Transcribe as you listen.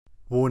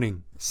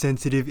Warning: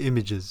 sensitive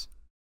images.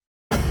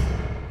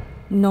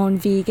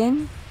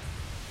 Non-vegan?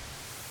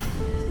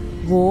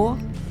 War?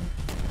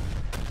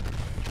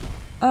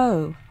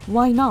 Oh,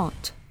 why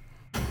not?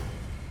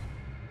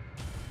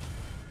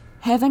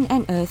 Heaven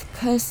and earth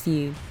curse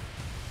you,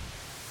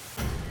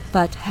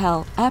 but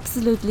hell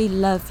absolutely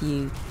love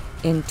you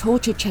in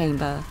torture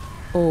chamber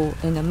or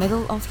in the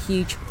middle of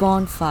huge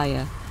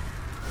bonfire.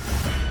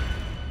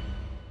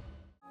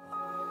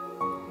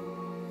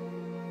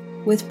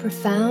 With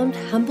profound,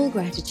 humble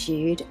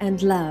gratitude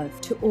and love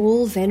to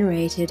all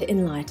venerated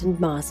enlightened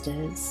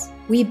masters,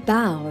 we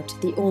bow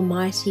to the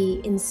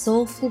Almighty in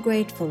soulful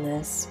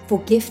gratefulness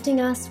for gifting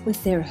us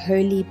with their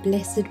holy,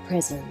 blessed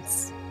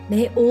presence.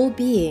 May all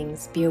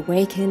beings be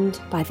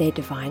awakened by their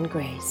divine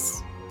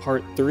grace.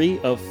 Part 3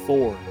 of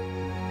 4.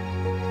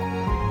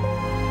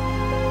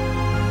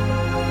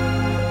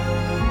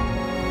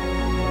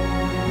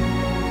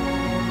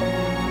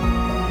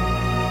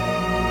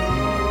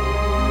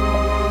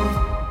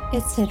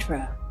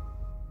 Etc.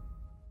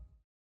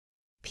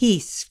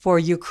 Peace for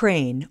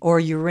Ukraine or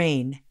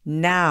Ukraine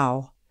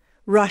now.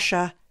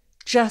 Russia,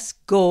 just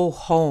go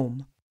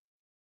home.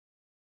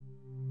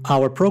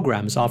 Our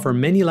programs offer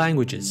many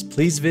languages.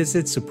 Please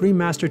visit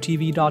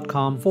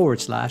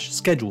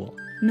suprememastertv.com/schedule.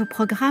 Nos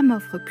programmes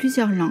offrent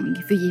plusieurs langues.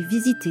 Veuillez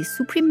visiter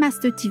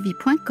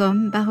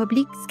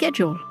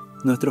suprememastertv.com/schedule.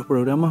 Nuestros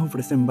programas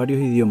ofrecen varios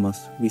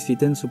idiomas.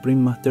 Visiten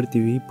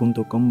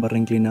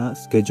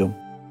suprememastertv.com/schedule.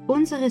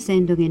 Unsere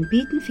Sendungen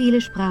bieten viele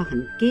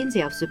Sprachen. Gehen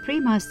Sie auf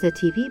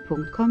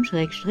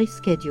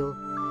suprememastertv.com/schedule.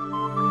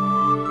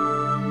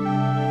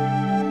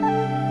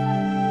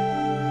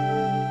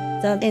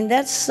 So in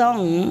that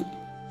song,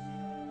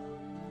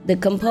 the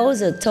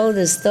composer told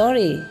the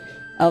story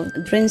of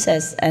the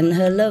princess and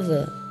her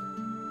lover,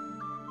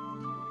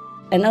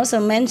 and also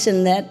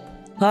mentioned that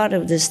part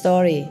of the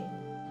story.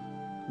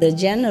 The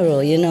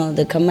general,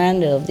 the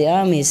commander of the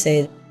army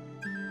said,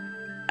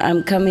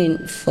 I'm coming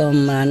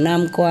from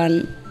Nam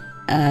Quan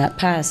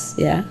Pass,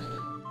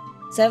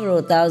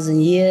 several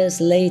thousand years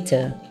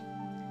later,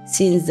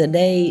 since the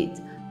day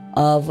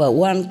of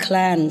one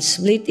clan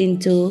split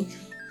into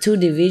two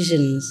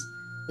divisions.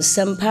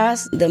 Some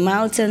pass the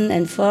mountain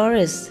and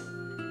forest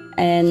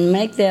and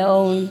make their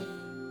own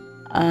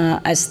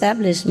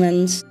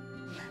establishments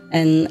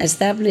and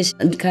establish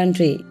a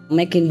country,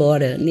 making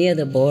border, near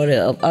the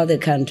border of other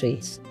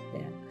countries.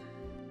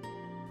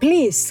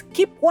 Please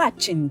keep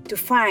watching to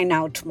find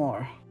out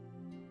more.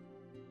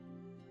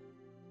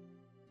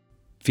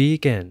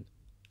 Vegan,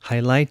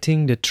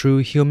 highlighting the true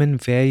human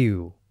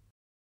value.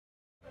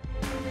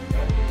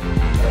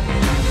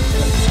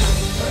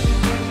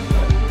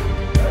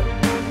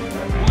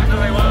 What do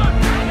we want?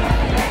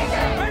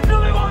 When do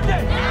we want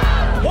it?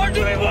 What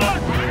do we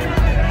want?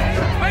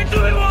 When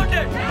do we want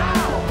it?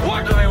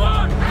 What do we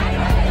want?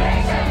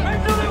 When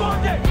do we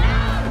want it?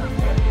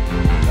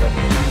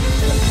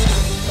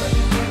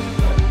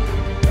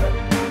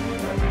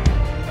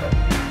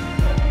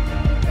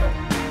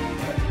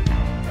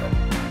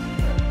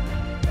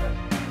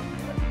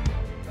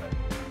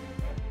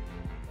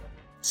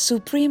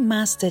 Supreme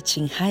Master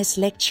Ching Hai's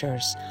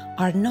lectures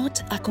are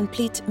not a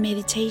complete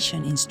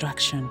meditation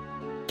instruction.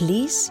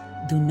 Please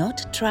do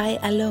not try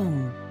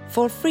alone.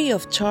 For free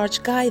of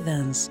charge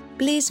guidance,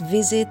 please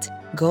visit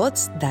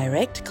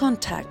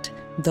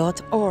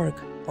godsdirectcontact.org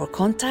or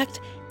contact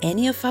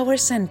any of our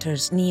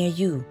centers near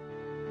you.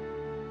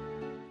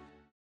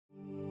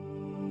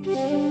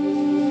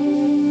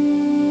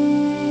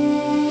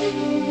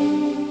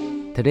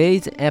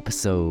 Today's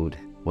episode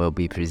will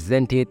be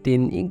presented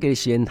in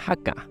English and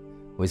Hakka,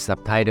 with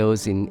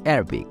subtitles in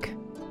Arabic,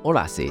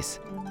 Aulacese,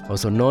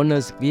 also known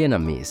as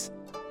Vietnamese,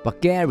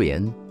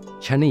 Bulgarian,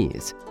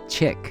 Chinese,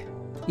 Czech,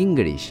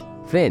 English,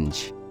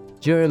 French,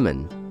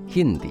 German,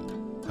 Hindi,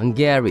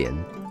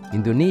 Hungarian,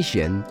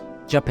 Indonesian,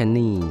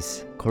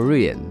 Japanese,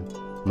 Korean,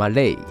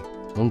 Malay,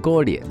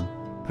 Mongolian,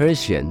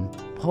 Persian,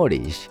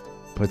 Polish,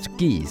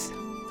 Portuguese,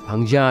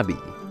 Punjabi,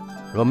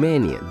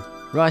 Romanian,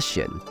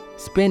 Russian,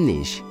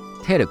 Spanish,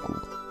 Telugu,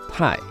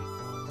 Thai,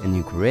 and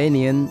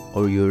Ukrainian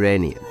or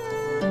Uranian.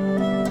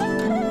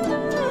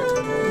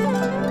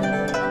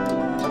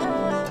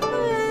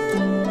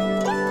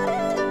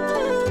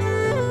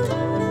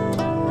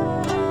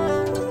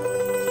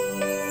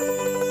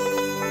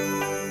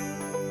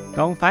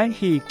當反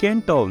喜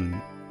見動，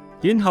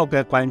今後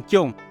嘅觀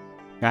眾，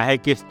我係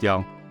吉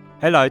祥，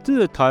係來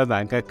自台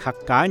灣嘅客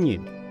家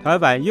人。台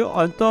灣有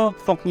很多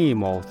福爾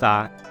摩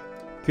沙，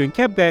全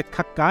級嘅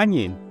客家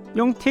人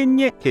用天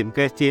熱情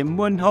嘅新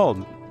問候，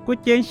佢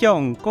正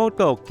常高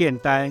度簡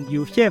單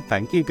有些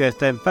環境嘅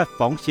生活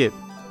方式，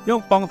用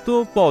幫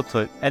助保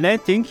存呢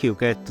整球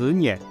嘅資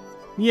源，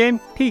讓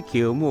地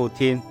球母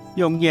親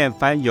永遠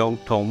繁榮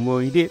同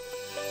美麗。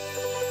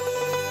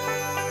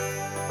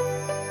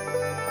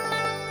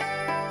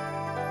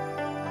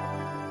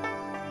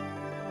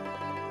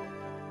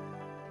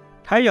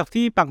大約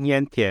400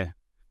年前，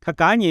客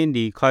家人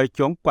離開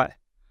中國，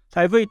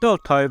才回到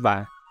台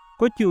灣。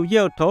佢主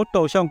要到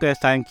島上嘅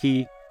山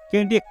區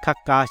建立客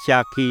家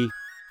社區，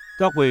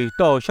作為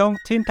島上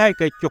生態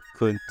嘅族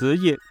群之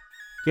一，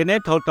佢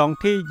哋同當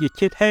地一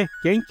直係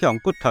堅強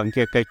不團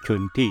結嘅群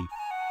體。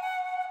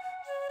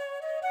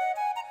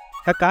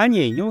客家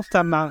人用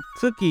生命、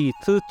自給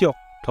自足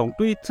同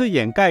對自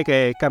然界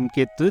嘅感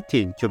激之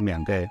情出名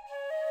嘅。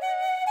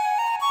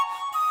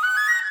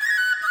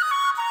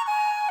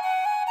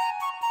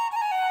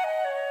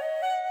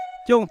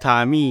種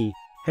茶米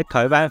係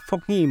台灣福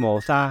爾摩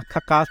沙客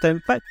家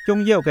生活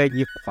重要嘅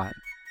一環。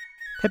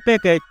特別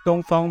嘅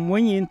東方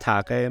滿園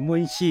茶嘅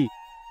門市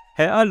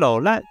係阿羅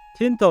勒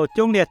天道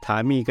種列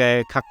茶米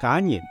嘅客家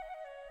人，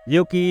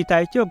尤其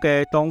帶著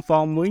嘅東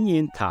方滿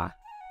園茶，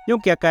用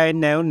佢嘅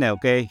濃濃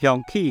嘅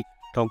香氣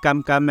同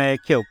甘甘嘅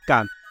口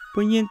感，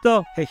本應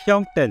做係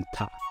香燈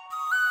茶。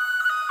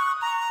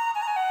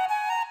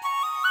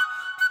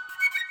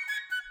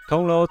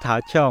銅鑼茶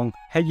廠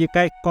係一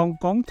個觀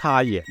光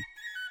茶園，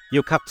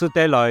由客自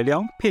地來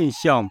量品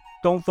嘗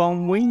東方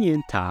滿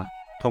園茶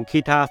同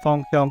其他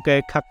方向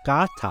嘅客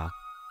家茶，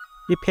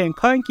一片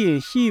看見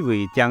細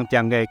微正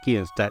正嘅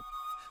景色。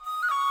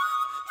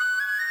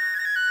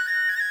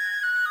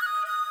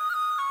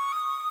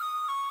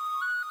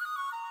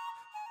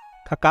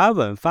客家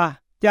文化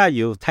也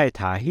由採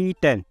茶戲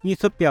等藝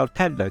術表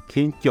達來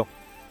慶祝，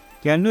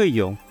嘅內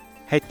容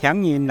係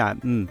聽人南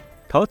吳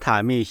討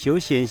茶米修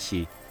仙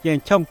時演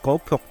唱歌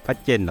曲發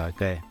展來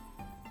嘅。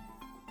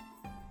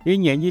一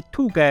年一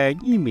度嘅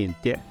移民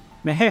節，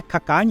咪係客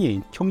家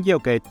人重要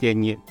嘅節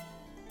日，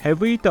係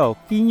為咗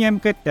紀念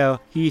嗰度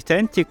犧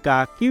牲自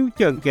家救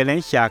將嘅人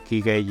社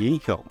區嘅英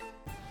雄。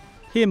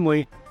因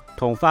為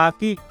童話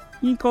劇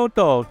應該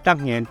到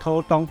當年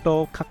討當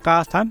到客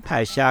家三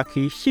排社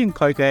區新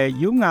開嘅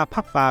優雅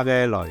拍法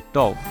嘅來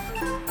到。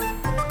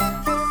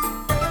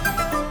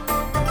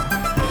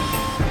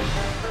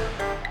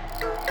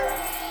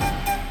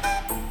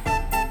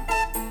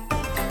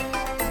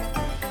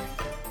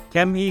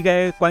參與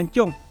嘅觀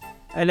眾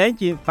係嚟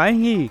自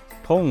歡喜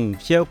同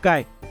小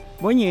解，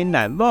滿人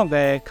難忘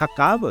嘅客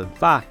家文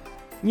化，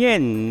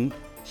讓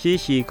時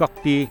時各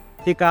地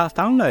一家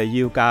上來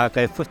遊家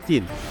嘅福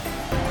建。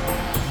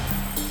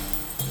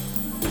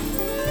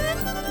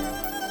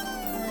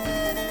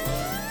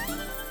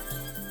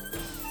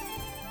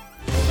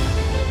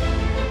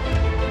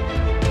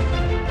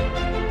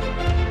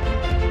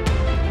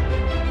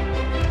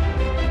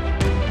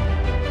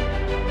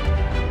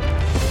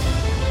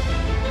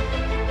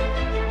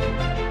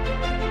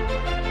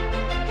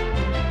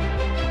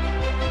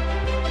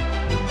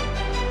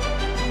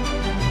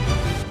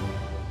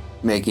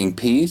Making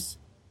peace?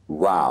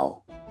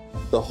 Wow.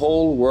 The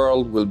whole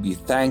world will be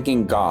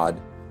thanking God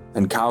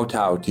and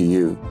kowtow to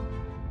you.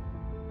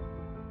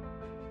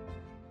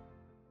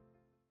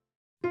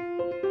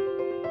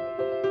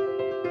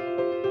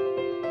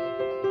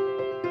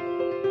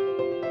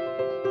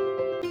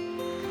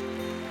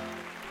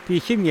幾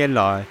十年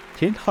來，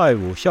天台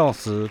無上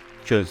師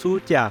全書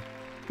家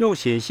用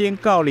信心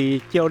教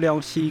理照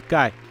亮世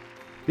界，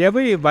列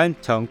為完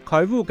成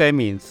開悟嘅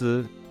名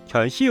師，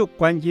傳授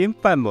觀音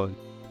法門，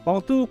幫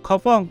助渴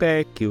望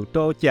嘅求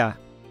道者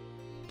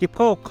擊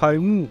破開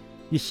悟，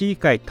一世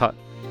解脫。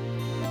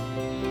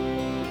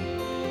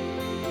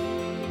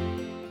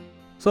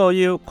所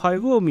有開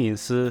悟名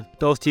師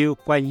都修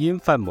觀音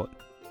法門，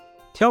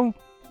像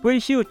維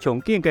修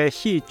重建嘅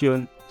世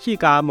尊釋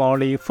迦牟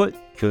尼佛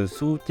全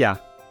書家，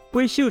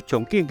維修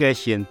重建嘅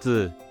先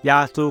知耶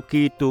穌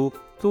基督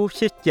主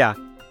釋者，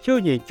受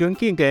人尊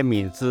敬嘅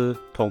名師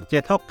同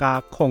哲學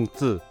家孔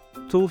子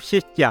主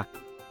釋者，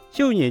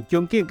受人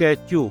尊敬嘅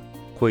主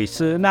奎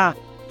師那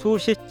主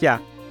釋者，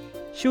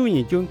受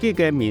人尊敬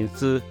嘅名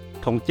師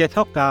同哲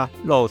學家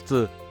老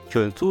子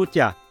全書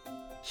者，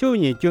受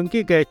人尊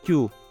敬嘅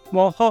主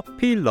摩訶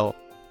毗羅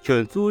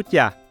全書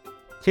者，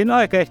親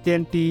愛嘅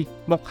先帝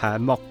穆罕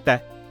默德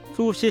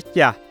主釋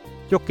者，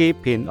祝其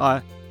平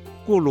安。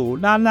古魯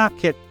那納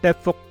克德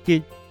福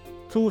吉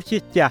主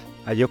釋者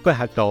還有個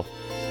很多。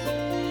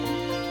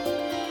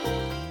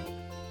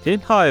天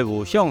台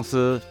無上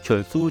師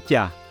全書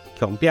者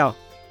強調，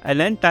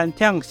能單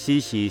聽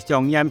時時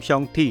相驗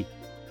相體，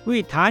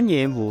為他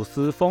人無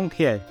私奉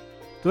獻，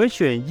遵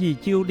循宇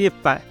宙律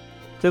法，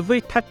只為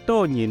達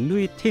到人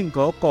類天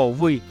國高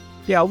位、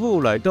了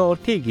悟來到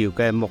地球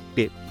嘅目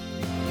的。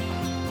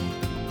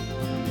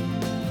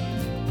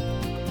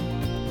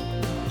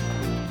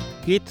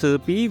佢慈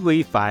悲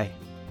為懷，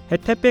係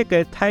特別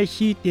嘅大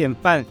師典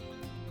範，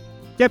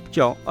接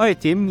種愛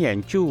心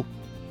援助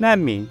難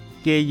民、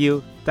解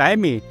憂災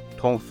民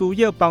同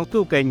需要幫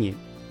助嘅人，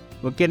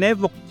會給你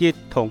物質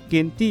同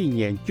經濟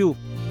援助。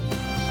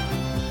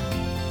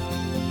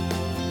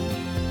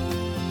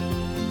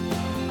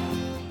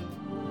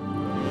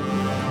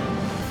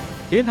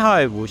天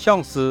台無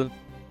上師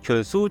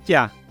全書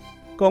者，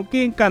恭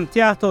敬感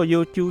謝所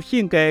有救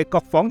星嘅各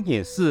方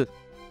人士、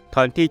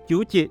團體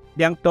組織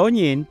2多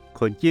人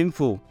群政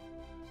府，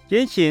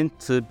真心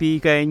慈悲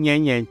嘅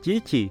人人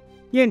支持，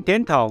願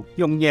天堂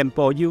永遠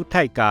保佑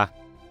大家。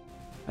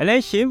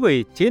你身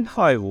為天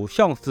台無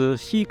上師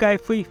世界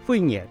會會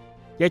員，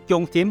也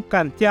衷心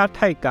感謝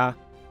大家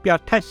表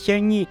達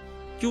善意，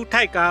祝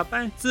大家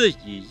万事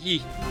如意。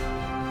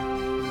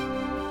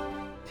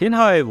天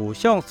下的無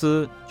上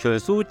師傳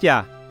書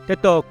者得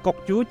到各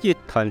組織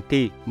團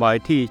體、媒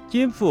體、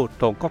政府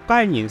同各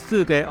界人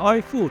士嘅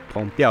愛護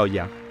同表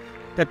揚，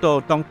得到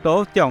當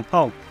道獎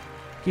項。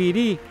距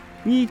離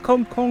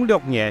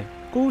2006年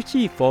古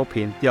世和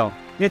平獎，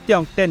一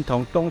獎等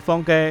同東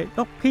方嘅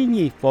諾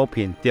貝爾和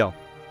平獎。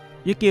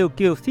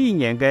1994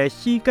年嘅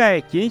世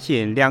界精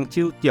神領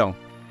袖獎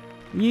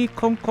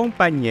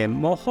，2008年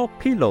摩訶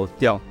毗羅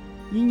獎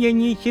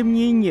，2022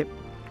年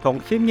同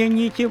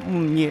2025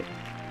年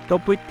都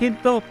被聽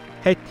到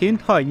係天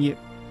台業、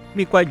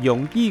美國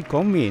榮譽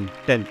公民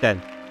等等。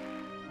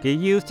其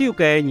優秀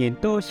嘅人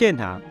道現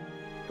象，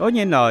多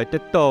年來得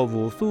到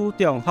無數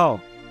獎項，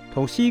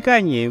同世界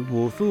人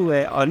無數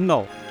嘅安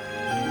樂。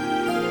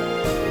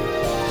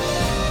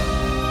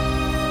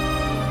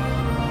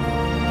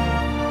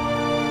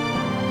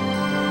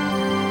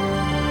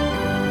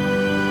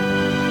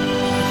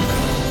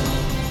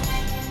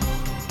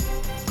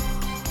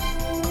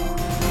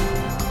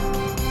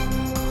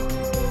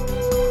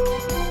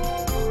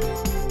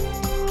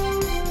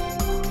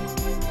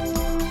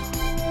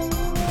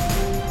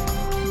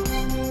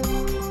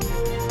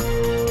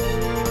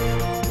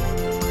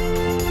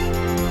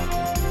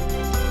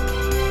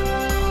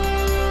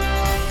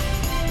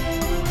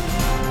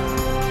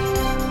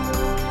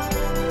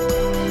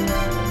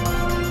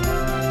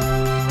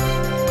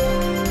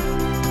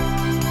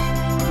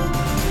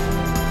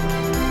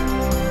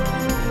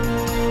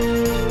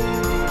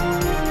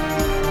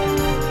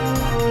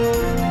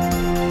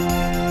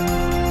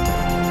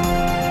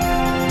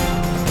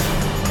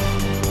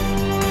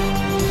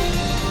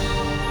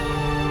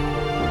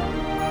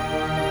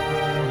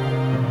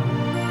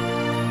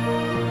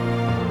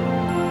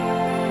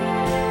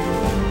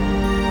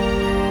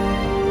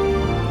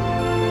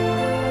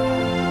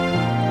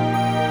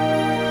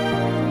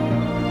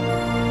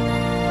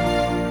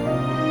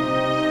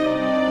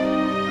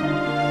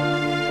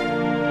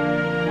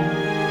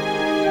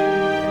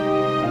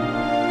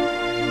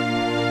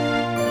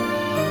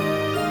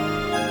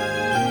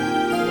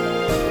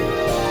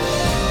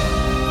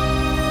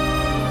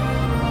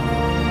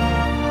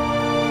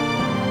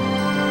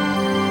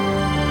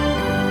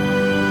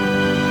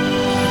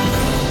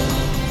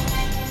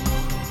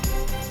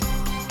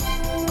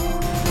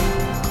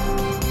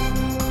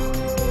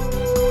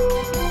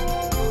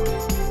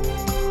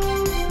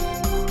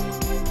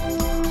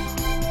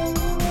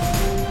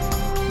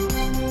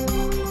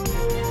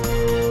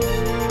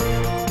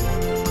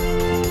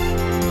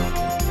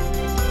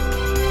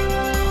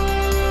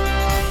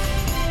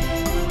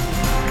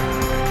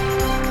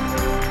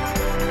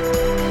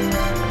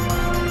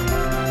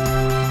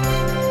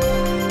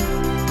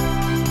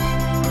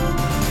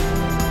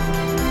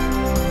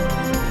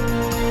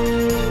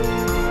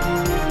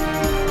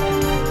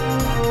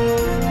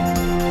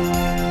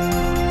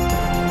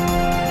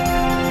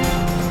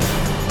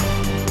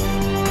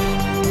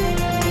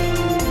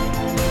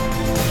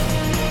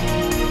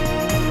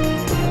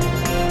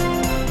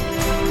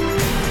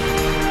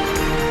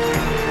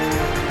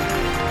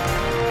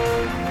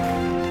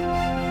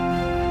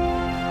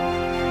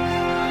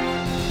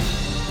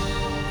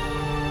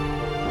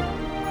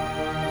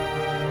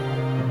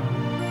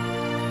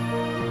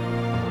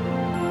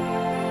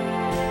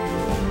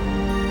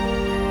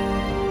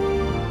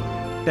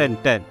等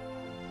等，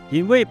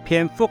因為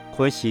篇幅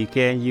和時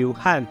間有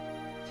限，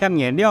向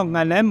原諒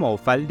我哋無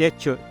法列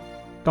出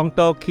當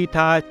到其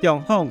他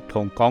獎項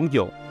同講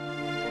座。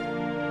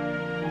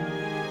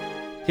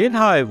天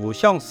下嘅無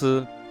上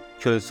師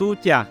傳書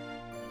者，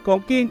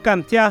恭敬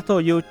感謝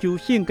所有助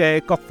信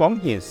嘅各方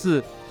人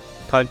士、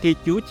團體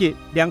組織、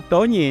領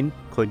導人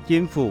和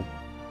政府，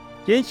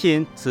真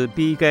心慈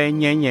悲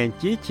嘅人人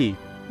支持，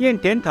願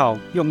天堂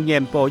永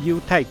遠保佑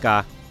大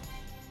家。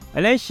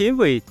我哋身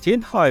為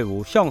天下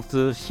無上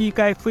師世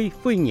界會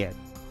會員，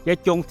也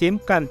衷心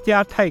感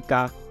謝大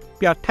家，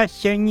表達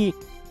善意，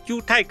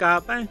祝大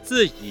家萬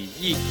事如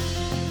意。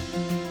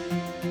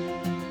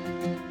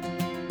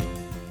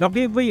落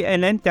去為我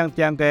哋講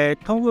講嘅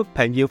動物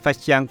朋友發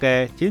祥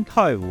嘅天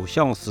下無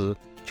上師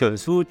傳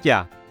書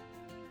者，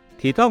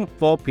提倡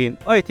和平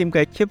愛心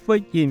嘅七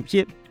位人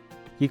士，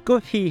一個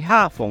許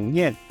下宏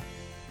願，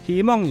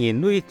希望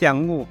人類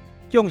相互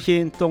眾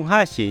生種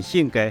下善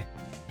心嘅。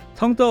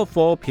創造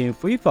和平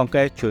輝煌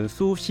嘅傳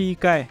書世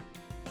界，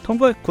通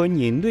過全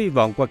人類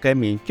王國嘅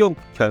民眾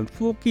全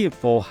福建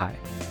和諧。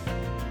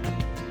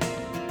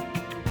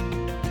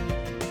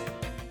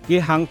佢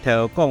行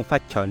頭講法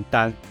傳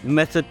達，唔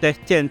係實際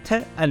政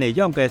策按呢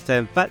樣嘅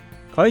想法，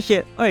開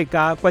設外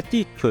家國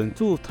際傳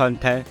書團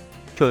體、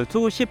傳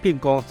書食品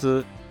公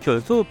司、傳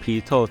書皮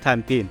草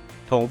產品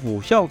同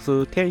無上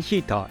師電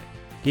視台，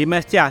佢咪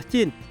寫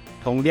信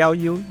同了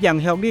有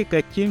影響力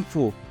嘅政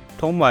府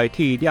同媒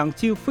體領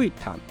袖會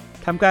談。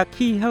參加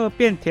氣候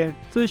變遷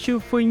自修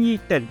會議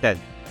等等。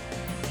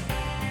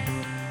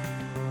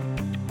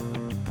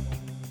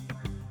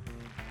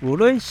無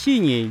論世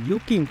人有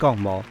見講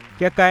無，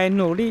一概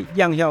努力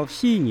影響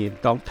世人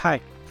動態，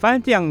反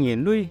正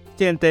人類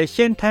現在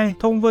現代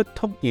動物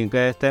同人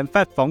嘅生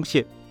活方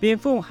式，並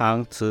奉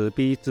行慈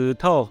悲之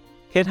道，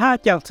其他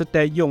將是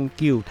在永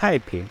久太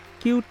平，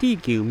救地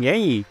球免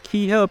於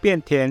氣候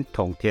變天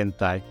同天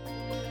災。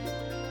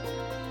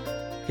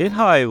現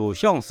在有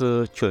上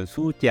是全世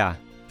界，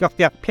各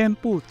地遍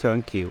佈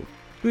全球，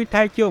對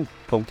大眾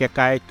同各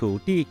界土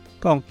地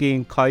講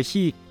經開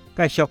始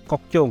介紹各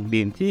種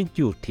靈性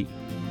主題。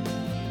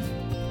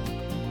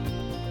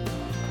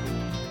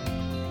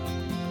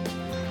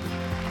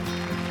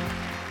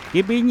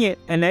佢畢業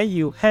而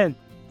有限，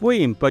為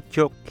人不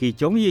足，其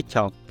中一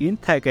場精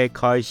彩嘅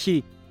開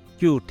始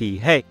主題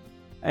係，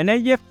而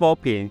越和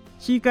平，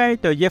世界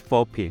就越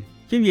和平。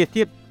7月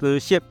10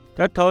日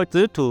一套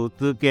指圖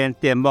之間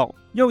節目，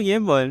用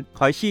英文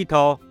開始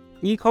到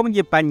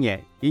2018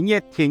年1月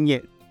7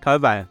日，台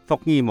灣福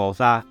爾摩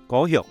沙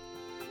高雄。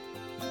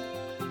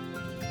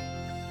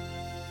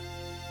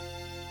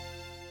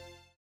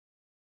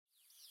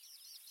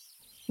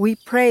We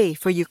pray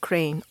for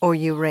Ukraine or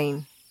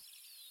Ukraine.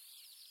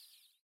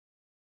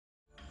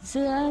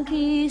 Xưa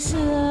khi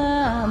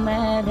xưa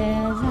mẹ đẻ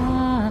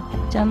ra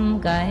 100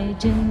 cái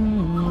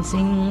trứng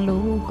sinh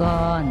lũ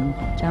con,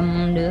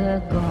 100 đứa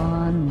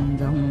con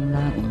dòng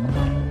lặng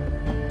hồng,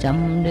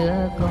 100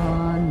 đứa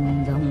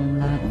con dòng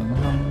lặng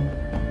hồng,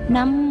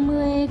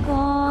 50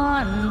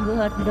 con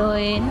vượt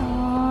đồi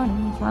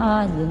non,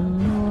 phá rừng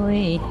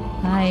núi,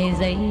 2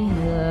 dãy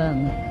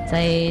đường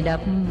xây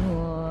đắp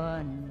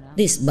nguồn.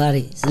 This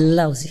body is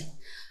lousy.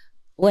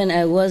 When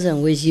I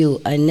wasn't with you,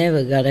 I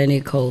never got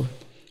any cold.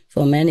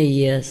 For many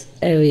years,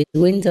 every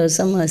winter,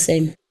 summer,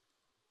 same.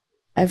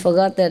 I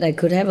forgot that I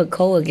could have a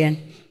cold again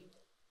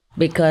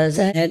because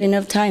I had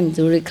enough time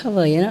to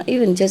recover,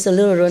 even just a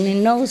little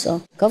running nose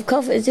or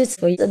cough is just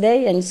for a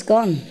day and it's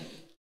gone.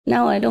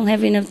 Now I don't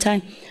have enough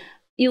time.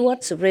 You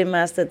watch Supreme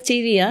Master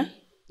TV, huh?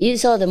 You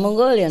saw the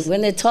Mongolians,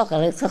 when they talk,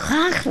 like,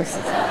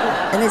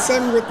 and the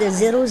same with the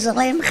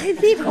Jerusalem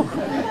people.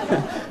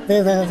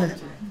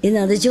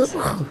 The Jews,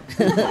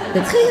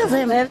 the 3 of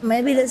them have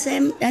maybe the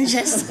same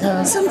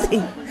ancestor or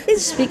something. They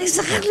speak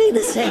exactly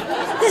the same.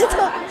 They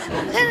talk.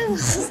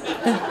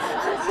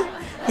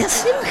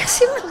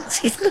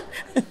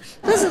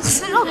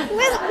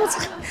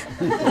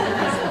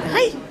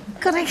 Right?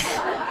 Correct.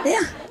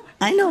 Yeah,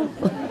 I know.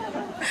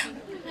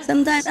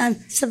 Sometimes I'm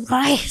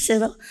surprised,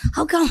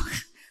 how come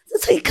the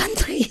 3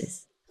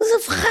 countries are so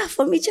far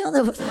from each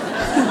other?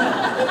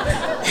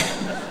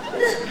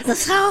 The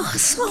South,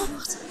 so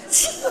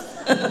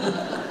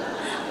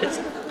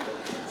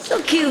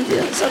cute,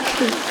 so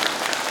cute.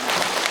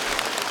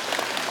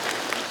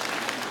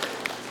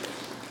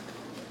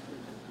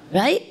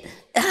 Right?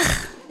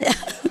 Yeah.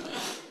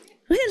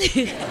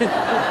 Really?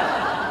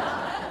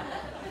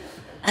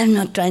 I'm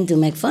not trying to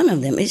make fun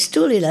of them. It's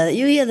truly like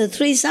you hear the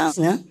 3 sounds,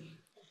 huh?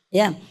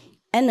 Yeah.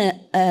 And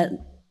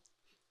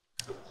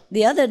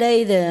the other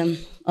day,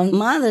 on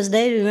Mother's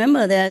Day,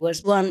 remember there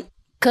was one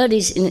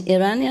Kurdish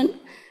Iranian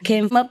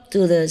came up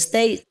to the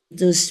stage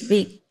to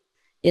speak,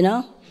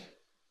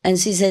 and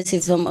she said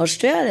she's from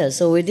Australia,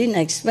 so we didn't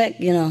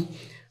expect,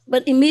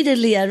 But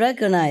immediately I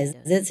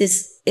recognized that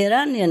this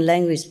Iranian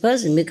language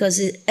person because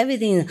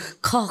everything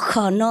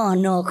ka,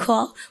 no,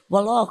 ka,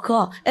 wala,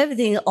 ka,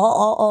 everything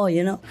oh,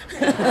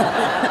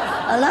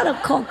 A lot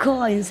of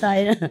ka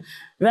inside,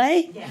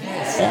 right?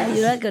 Yes. Yeah,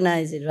 you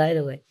recognize it right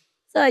away.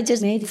 So I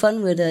just made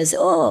fun with her. I said,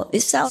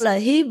 it sounds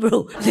like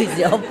Hebrew. It's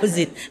the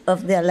opposite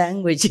of their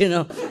language,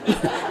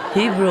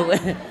 Hebrew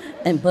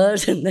and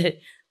Persian,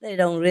 they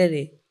don't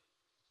really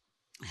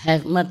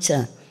have much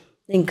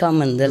in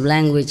common, the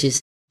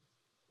languages.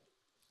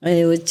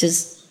 I was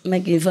just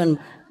making fun.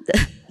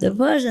 The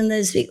Persian,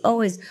 they speak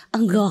always,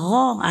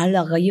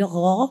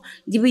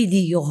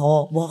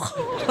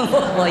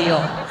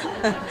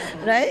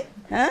 right?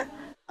 Huh?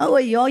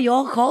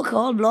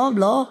 Blah,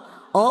 blah.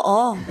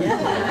 Yeah.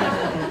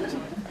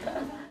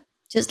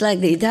 Just like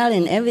the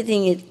Italian,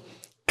 everything is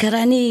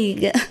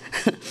karani,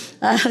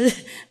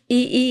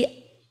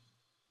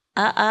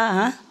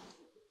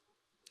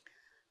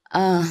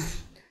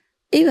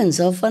 even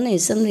so funny,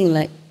 something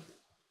like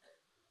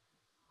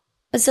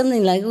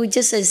we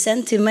just say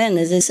sentiment,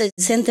 as I said,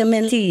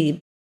 sentimental.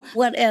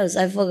 What else?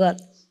 I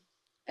forgot.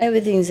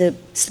 Everything's a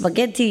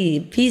spaghetti,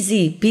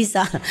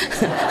 pizza.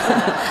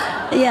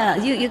 Yeah,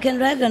 you can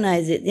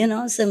recognize it,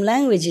 some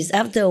languages,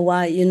 after a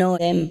while, you know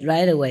them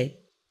right away.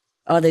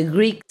 Or the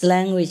Greek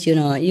language, you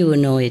will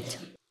know it.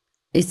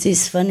 It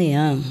is funny,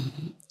 huh?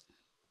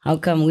 How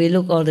come we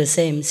look all the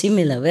same,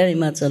 similar, very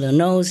much, on the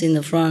nose in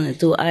the front, and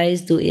 2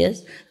 eyes, 2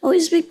 ears? We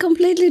speak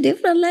completely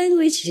different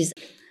languages.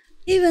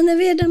 Even the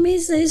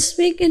Vietnamese, they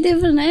speak in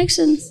different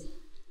accents.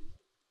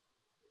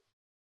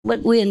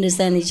 But we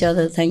understand each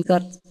other, thank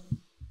God.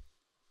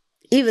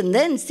 Even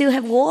then, still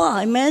have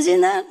war.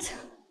 Imagine that.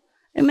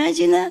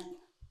 Imagine that.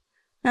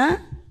 Huh?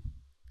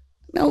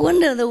 No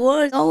wonder the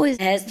world always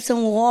has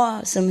some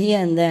war, some here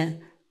and there.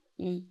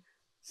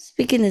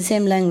 Speaking the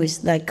same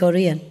language like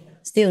Korean.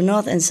 Still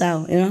north and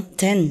south,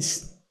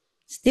 tense.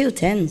 Still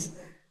tense.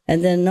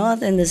 And the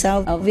north and the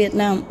south of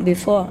Vietnam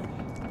before.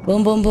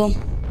 Boom, boom, boom.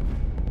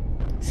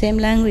 same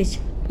language,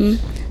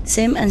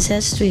 same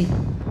ancestry.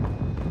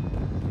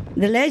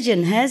 The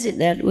legend has it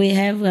that we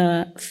have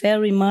a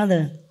fairy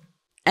mother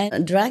and a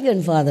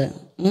dragon father.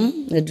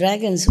 The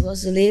dragon is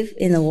supposed to live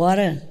in the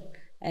water,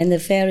 and the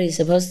fairy is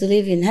supposed to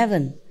live in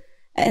heaven.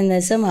 And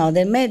then somehow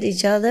they met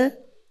each other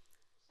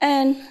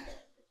and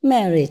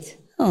married.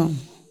 Oh,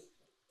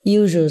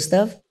 usual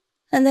stuff.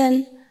 And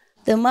then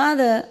the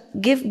mother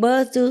gave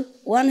birth to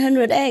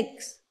 100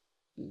 eggs.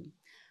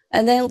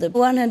 And then the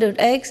 100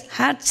 eggs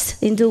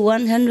hatched into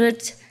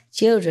 100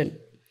 children.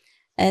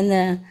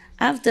 And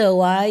after a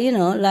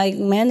while, like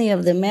many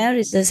of the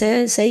marriages, they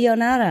say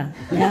sayonara.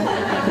 Yeah?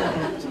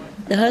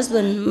 The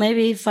husband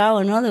maybe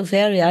found another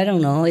fairy, I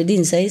don't know, he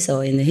didn't say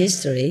so in the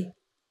history.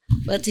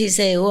 But he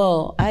said,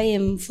 well, I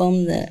am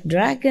from the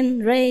dragon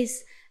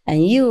race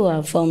and you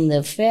are from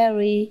the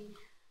fairy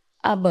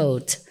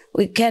abode.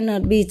 We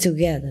cannot be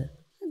together.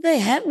 They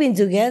have been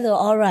together,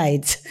 all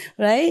right?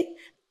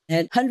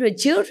 Had 100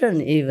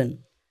 children even.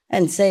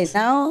 And say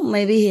now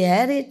maybe he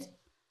had it.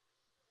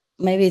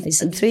 Maybe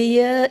it's 3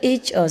 years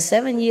each or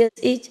 7 years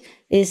each.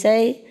 He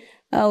say,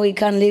 oh, we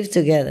can't live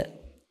together.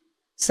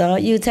 So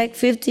you take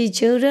 50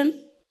 children,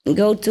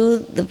 go to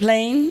the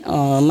plain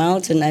or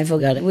mountain, I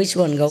forgot which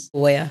one go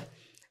where.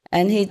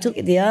 And he took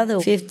the other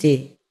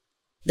 50.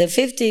 The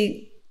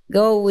 50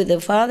 go with the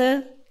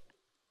father,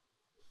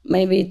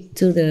 maybe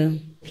to the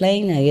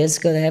plain, I guess,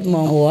 because they have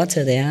more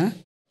water there.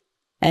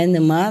 And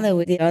the mother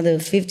with the other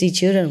 50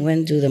 children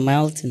went to the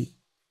mountain.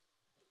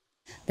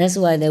 That's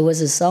why there was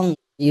a song.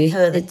 You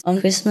heard it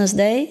on Christmas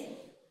Day?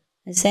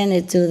 I sent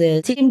it to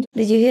the team.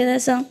 Did you hear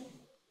that song?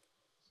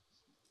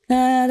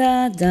 Da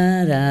da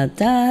da da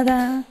da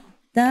da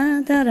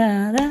da da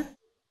da da.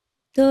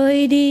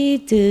 Tôi đi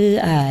từ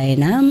ải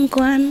Nam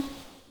Quan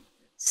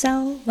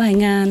sau vài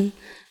ngàn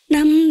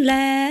năm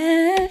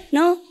lẻ.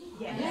 No?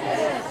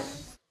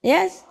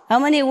 Yes? How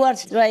many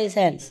words? Raise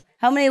hands.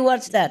 How many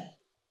words that?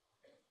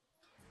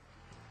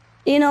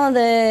 You know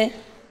the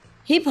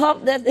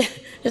hip-hop that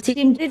the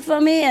team did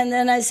for me, and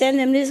then I sent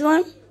him this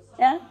one?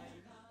 Yeah?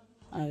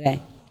 Okay.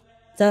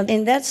 So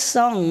in that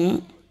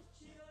song,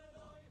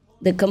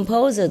 the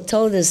composer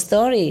told the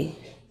story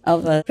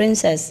of a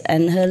princess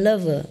and her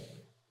lover.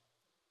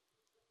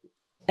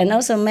 And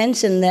also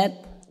mentioned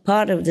that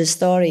part of the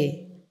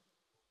story.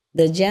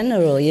 The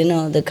general,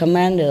 the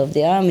commander of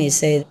the army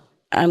said,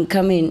 I'm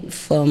coming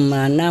from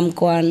Nam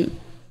Quan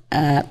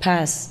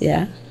Pass,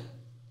 yeah?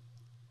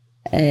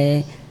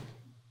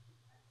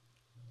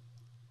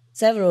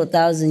 Several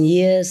thousand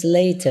years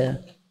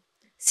later,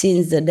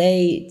 since the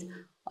day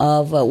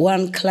of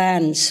one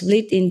clan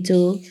split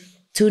into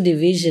 2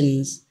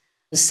 divisions,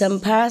 some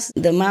pass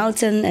the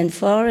mountain and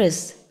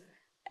forest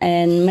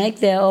and make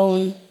their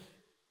own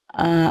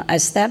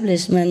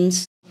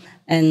establishments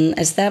and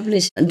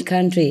establish a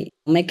country,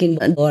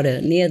 making a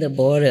border, near the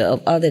border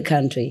of other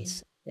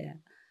countries. Yeah.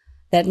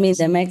 That means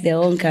they make their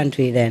own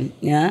country then,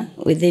 yeah,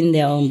 within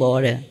their own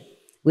border,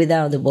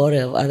 without the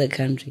border of other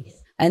countries.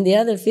 And the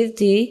other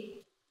 50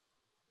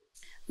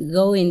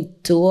 going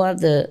toward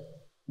the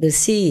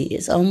sea.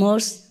 It's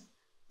almost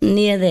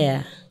near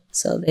there.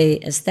 So they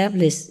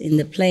established in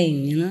the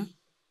plain,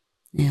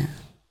 Yeah.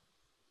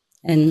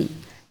 And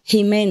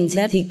he meant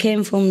that he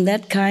came from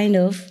that kind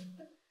of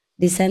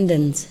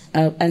descendants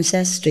of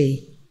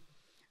ancestry.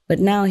 But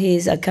now he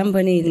is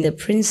accompanying the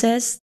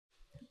princess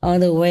all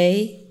the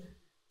way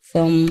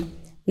from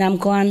Nam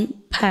Quan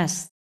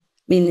Pass,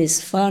 means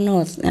it's far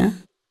north.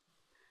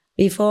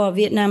 Before,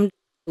 Vietnam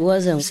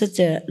wasn't such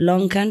a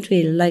long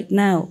country like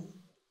now.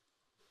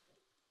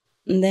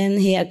 And then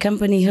he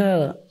accompanied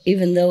her,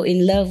 even though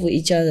in love with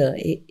each other.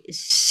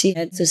 She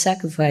had to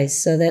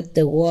sacrifice so that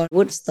the war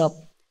would stop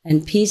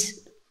and peace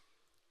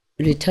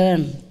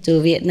return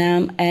to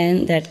Vietnam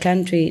and that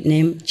country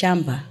named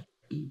Champa.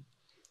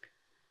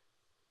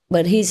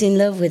 But he's in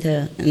love with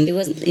her, and it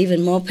was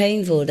even more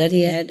painful that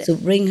he had to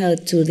bring her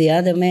to the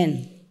other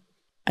men.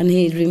 And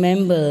he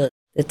remembered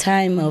the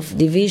time of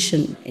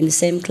division in the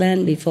same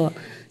clan before.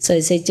 So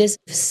he said just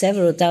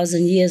several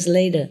thousand years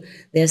later,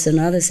 there's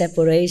another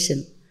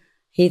separation.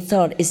 He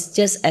thought it's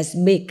just as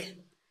big,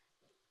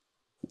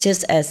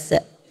 just as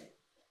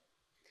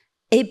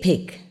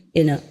epic,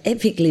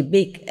 epically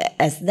big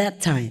as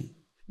that time.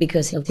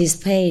 Because of his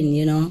pain,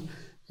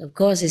 of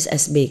course it's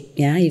as big.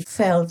 Yeah, he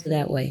felt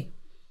that way.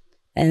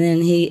 And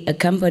then he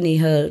accompanied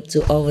her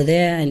to over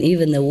there, and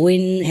even the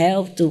wind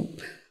helped to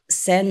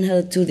send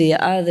her to the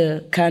other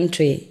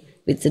country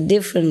with a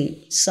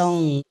different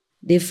song,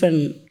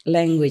 different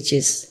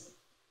languages,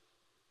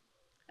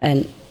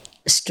 and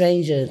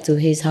stranger to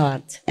his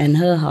heart and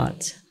her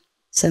heart,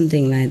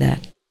 something like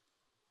that.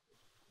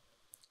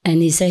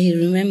 And he said he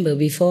remembered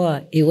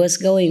before he was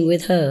going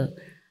with her,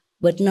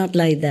 but not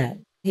like that.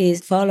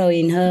 He's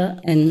following her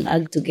and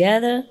are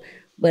together,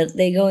 but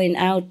they're going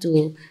out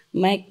to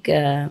make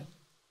a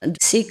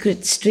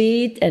secret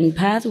street and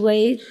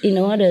pathway in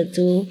order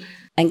to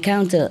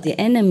encounter the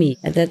enemy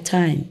at that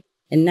time.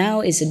 And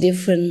now it's a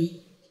different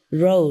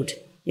road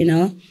you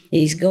know.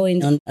 He's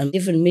going on a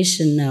different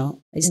mission now.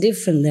 It's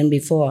different than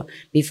before.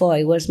 Before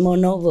it was more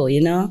noble,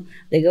 you know.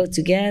 They go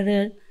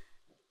together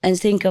and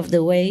think of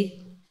the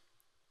way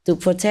to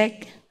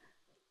protect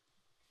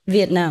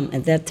Vietnam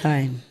at that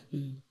time.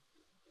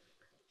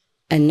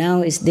 And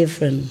now it's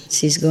different.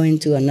 She's going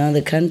to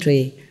another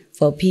country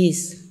for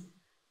peace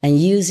and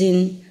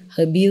using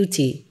her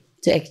beauty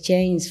to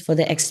exchange for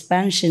the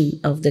expansion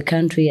of the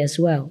country as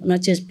well.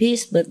 Not just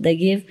peace, but they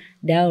give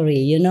dowry,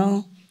 you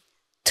know,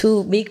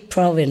 2 big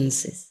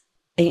provinces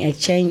in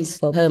exchange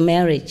for her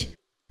marriage.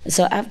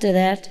 So after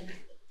that,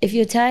 if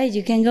you're tired,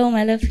 you can go,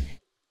 my love.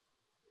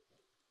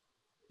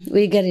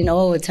 We're getting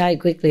overtired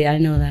quickly, I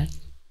know that.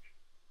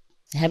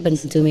 It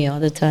happens to me all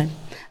the time.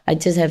 I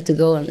just have to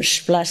go and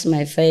splash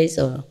my face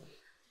or,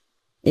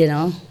 you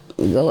know,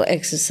 go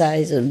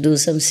exercise or do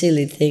some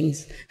silly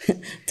things.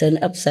 Turn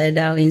upside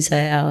down,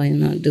 inside out, you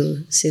know,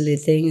 do silly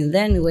things. And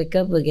then wake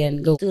up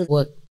again, go to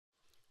work.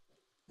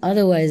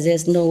 Otherwise,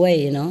 there's no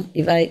way, you know.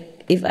 If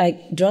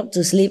I drop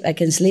to sleep, I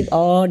can sleep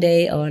all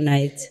day, all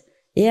night.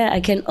 Yeah,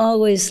 I can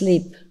always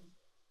sleep.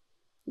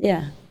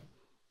 Yeah.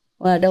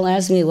 Well, don't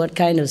ask me what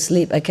kind of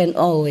sleep. I can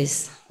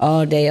always,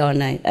 all day, all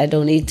night. I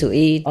don't need to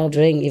eat or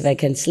drink. If I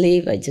can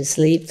sleep, I just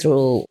sleep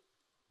through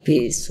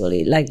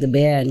peacefully, like the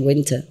bear in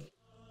winter.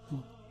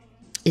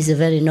 It's a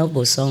very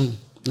noble song,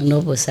 a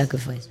noble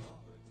sacrifice.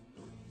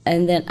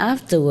 And then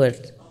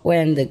afterward,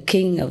 when the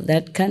king of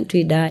that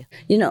country died,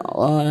 you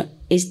know,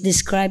 it's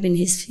describing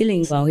his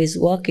feelings while he's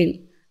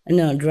walking, you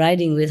know,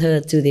 riding with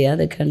her to the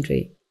other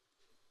country.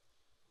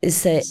 It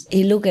says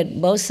he looked at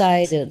both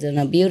sides of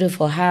a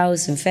beautiful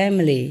house and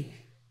family.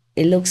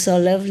 It looks so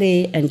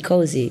lovely and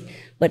cozy.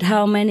 But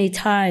how many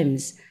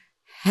times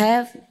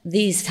have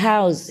these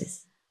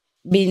houses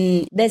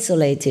been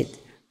desolated,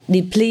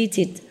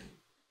 depleted,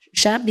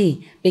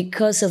 shabby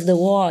because of the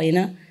war, you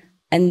know?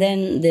 And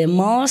then the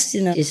moss,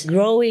 you know, is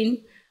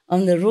growing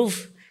on the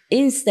roof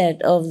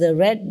instead of the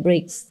red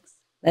bricks.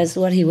 That's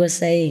what he was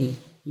saying.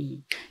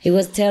 He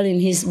was telling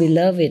his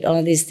beloved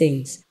all these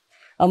things.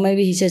 Or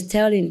maybe he's just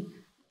telling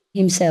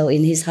himself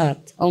in his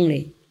heart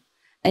only.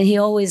 And he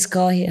always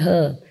called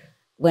her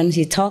when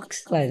he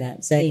talks like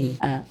that, saying,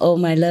 oh,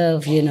 my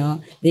love, you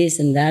know, this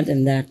and that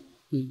and that.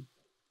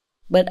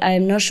 But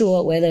I'm not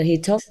sure whether he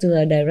talks to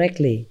her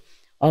directly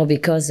or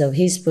because of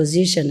his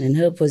position and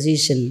her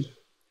position.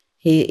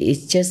 He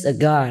is just a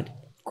god,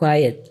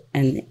 quiet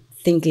and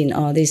thinking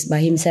all this by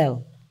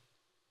himself.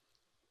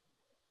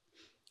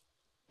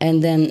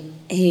 And then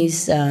he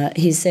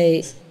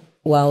says,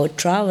 while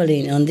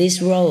traveling on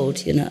this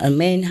road, you know, a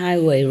main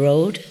highway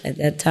road, at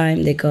that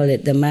time they call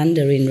it the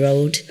Mandarin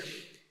Road,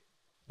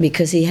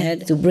 because he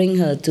had to bring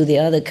her to the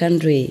other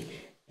country,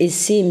 it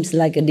seems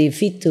like a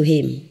defeat to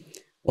him.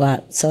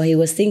 Well, so he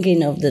was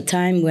thinking of the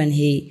time when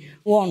he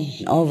won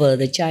over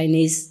the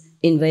Chinese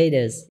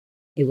invaders.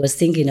 He was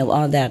thinking of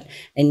all that.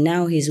 And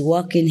now he's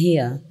walking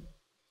here,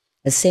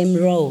 the same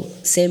road,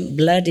 same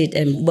blooded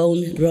and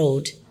bone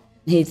road.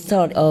 He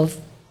thought of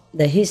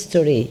the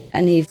history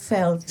and he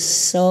felt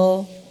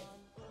so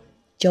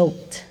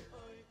choked,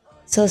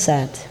 so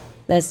sad.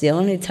 That's the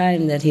only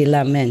time that he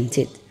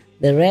lamented.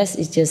 The rest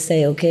is just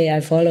say, okay, I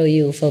follow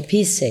you for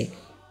peace sake.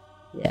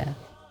 Yeah.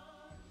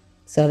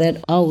 So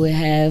that all will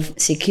have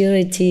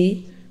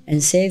security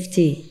and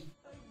safety,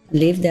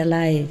 live their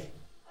life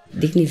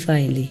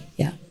dignifiedly.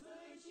 Yeah.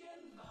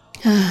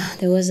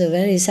 There was a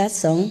very sad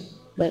song,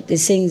 but it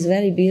sings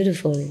very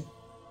beautifully.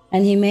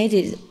 And he made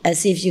it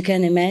as if you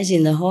can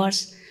imagine the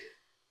horse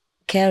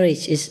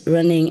carriage is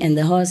running and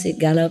the horse is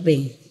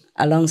galloping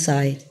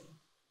alongside.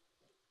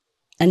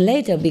 And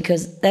later,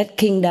 because that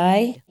king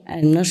died,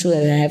 I'm not sure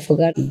if I have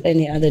forgotten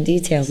any other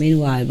detail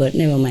meanwhile, but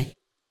never mind.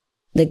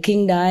 The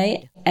king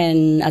died,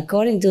 and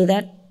according to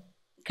that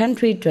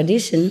country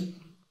tradition,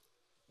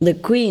 the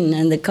queen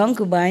and the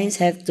concubines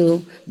have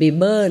to be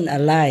burned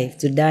alive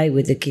to die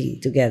with the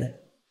king together.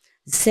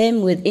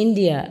 Same with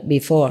India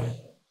before,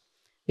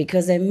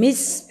 because they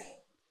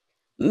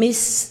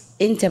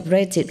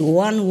misinterpreted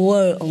one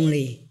word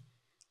only.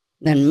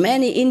 Then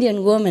many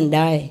Indian women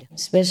died,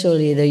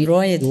 especially the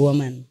royal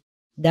woman,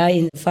 died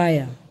in the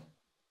fire,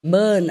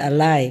 burned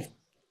alive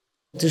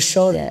to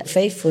show their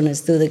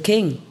faithfulness to the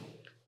king,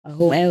 or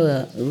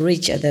whoever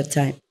rich at that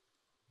time.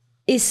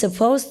 It's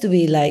supposed to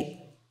be like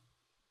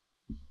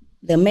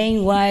the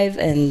main wife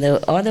and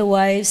the other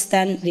wife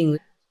standing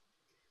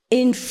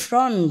in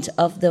front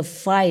of the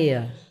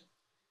fire,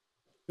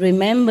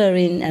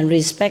 remembering and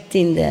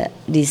respecting the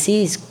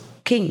deceased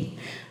king.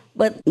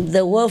 But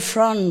the word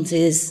front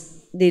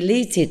is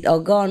deleted or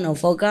gone or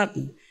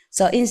forgotten.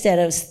 So instead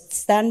of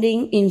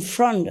standing in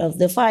front of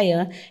the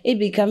fire, it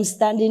becomes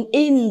standing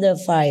in the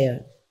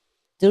fire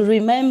to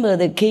remember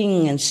the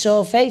king and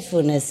show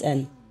faithfulness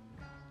and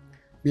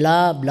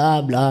blah,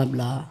 blah, blah,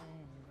 blah.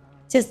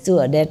 Just to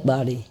a dead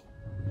body.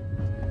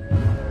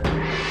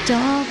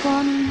 Cho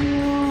con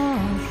vua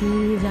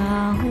khi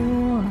ra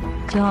hua,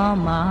 cho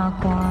ma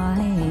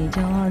khoái,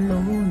 cho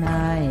lũ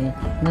này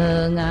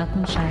ngơ ngác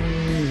say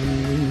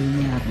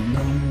nhạc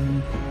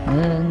đông,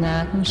 ngơ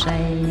ngác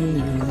say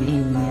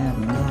nhạc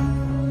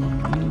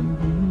đông.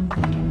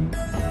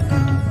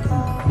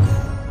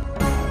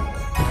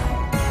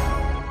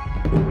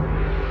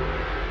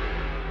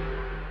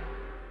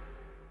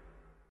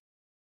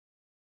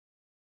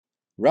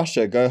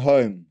 Russia, go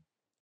home.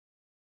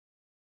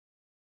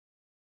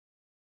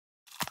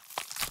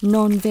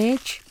 Non-veg?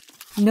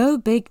 No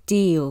big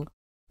deal.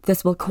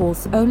 This will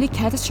cause only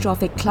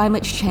catastrophic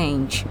climate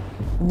change,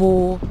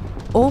 war,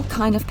 all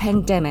kind of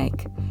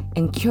pandemic,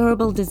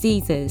 incurable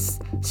diseases,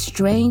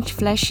 strange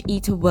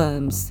flesh-eater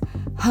worms,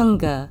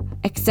 hunger,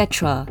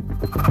 etc.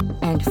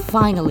 And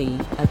finally,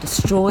 a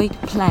destroyed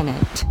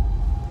planet.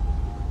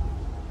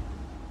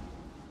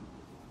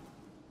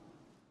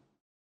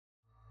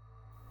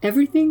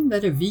 Everything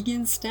that a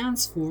vegan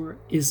stands for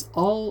is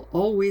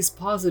always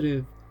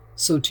positive.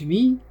 So to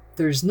me,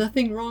 there's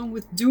nothing wrong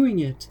with doing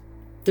it.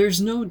 There's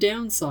no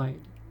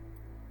downside.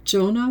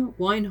 Jonah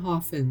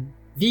Weinhofen,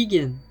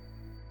 vegan.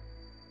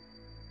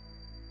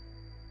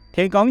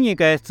 提供一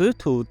个师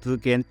徒之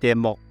间节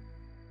目。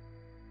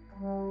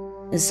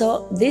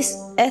 So these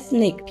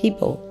ethnic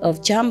people of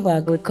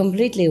Chamba were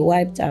completely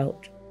wiped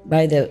out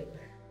by the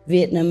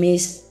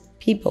Vietnamese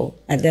people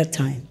at that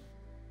time.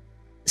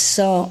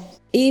 So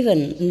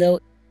even though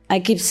I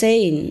keep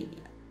saying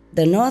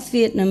the North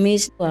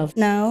Vietnamese are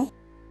now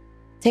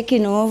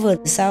taking over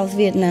South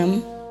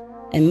Vietnam,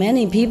 and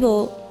many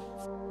people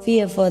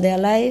fear for their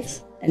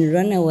lives and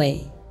run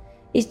away.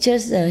 It's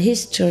just a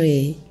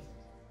history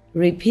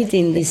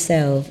repeating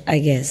itself, I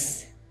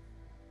guess.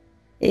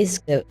 It's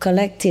the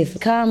collective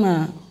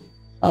karma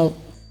of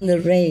the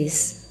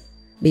race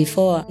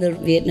before the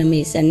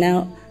Vietnamese and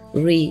now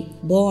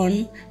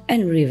reborn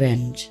and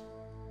revenge.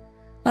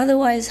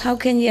 Otherwise, how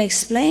can you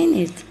explain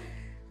it?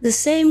 The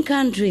same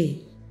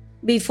country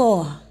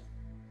before,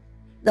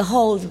 the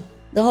whole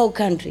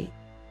country,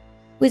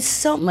 with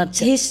so much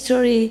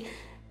history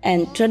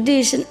and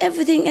tradition,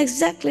 everything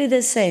exactly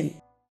the same.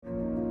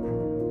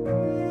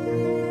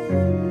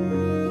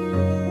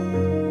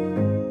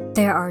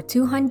 There are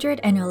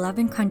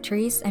 211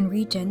 countries and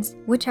regions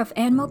which have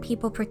animal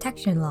people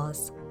protection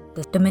laws.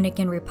 The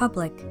Dominican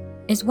Republic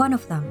is one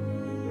of them.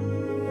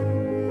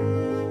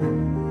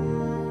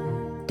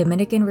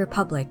 Dominican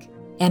Republic,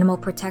 Animal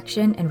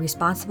Protection and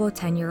Responsible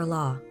Tenure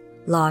Law,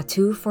 Law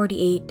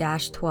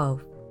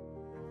 248-12.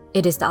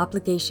 It is the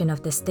obligation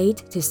of the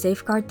state to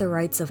safeguard the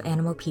rights of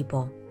animal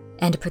people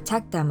and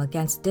protect them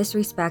against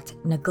disrespect,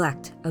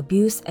 neglect,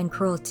 abuse, and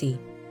cruelty.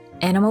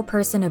 Animal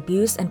person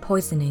abuse and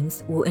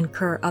poisonings will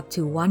incur up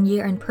to 1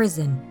 year in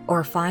prison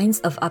or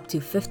fines of up to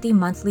 50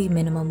 monthly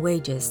minimum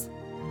wages.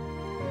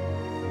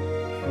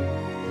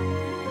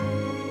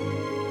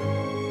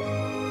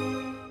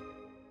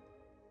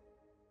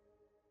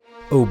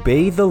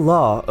 Obey the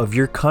law of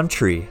your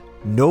country.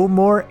 No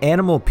more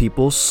animal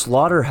people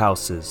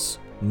slaughterhouses.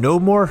 No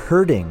more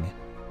hurting.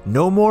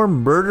 No more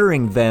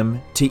murdering them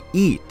to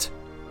eat,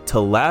 to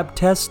lab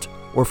test,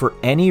 or for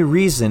any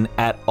reason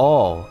at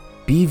all.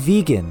 Be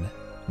vegan.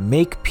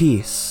 Make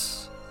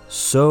peace.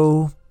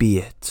 So be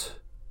it.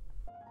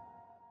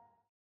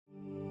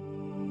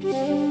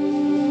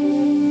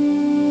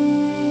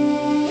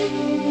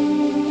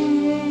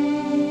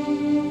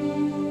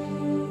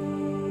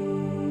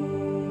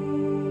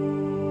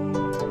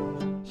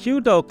收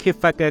到揭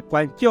发嘅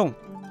观众，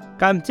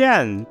感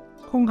謝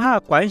空下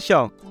觀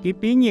賞佢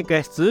俾你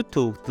嘅師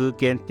徒之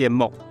間節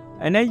目，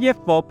安尼越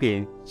和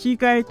平，世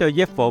界就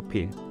越和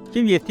平。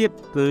今日接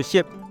住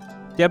接，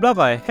接落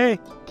來係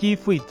智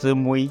慧姊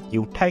妹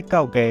猶太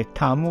教嘅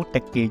塔木特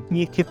嘅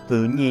20周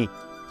年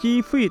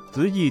智慧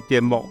之語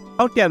節目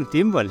，9點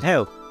新聞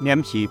後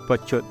臨時播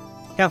出。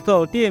享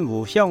受電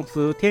無上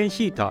師天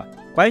視台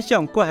觀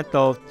賞更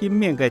多正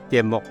面嘅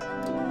節目。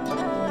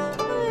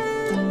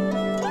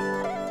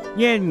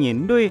願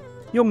人類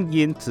用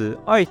仁慈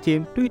愛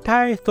心對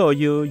待所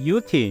有有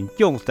情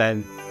眾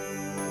生。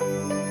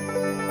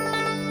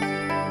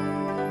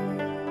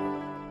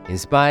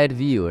Inspired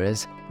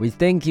viewers, we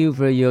thank you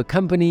for your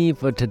company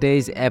for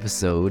today's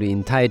episode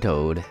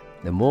entitled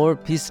The More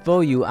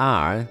Peaceful You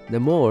Are,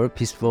 the More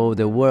Peaceful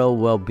the World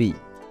Will Be.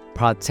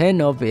 Part 10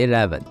 of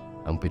 11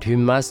 on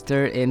Between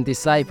Master and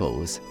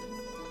Disciples.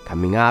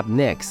 Coming up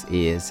next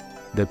is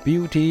The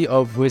Beauty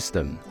of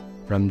Wisdom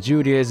from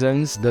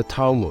Judaism's The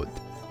Talmud.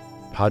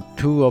 Part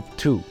 2 of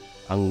 2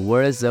 on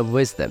Words of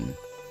Wisdom,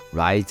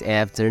 right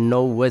after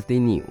noteworthy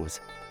news.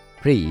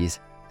 Please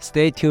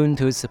stay tuned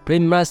to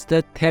Supreme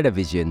Master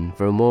Television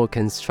for more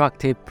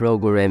constructive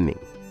programming.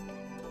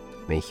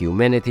 May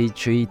humanity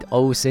treat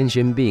all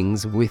sentient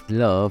beings with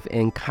love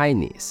and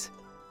kindness.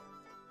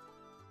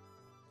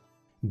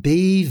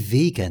 Be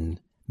vegan,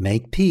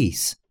 make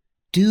peace,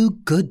 do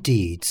good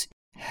deeds,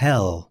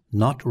 hell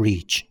not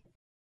reach.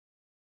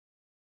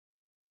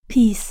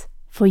 Peace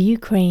for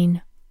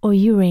Ukraine or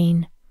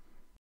Ukraine.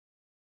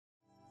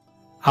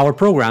 Our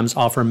programs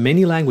offer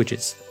many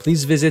languages.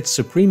 Please visit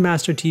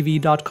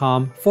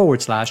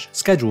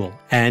suprememastertv.com/schedule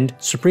and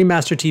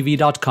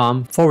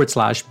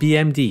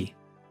suprememastertv.com/BMD.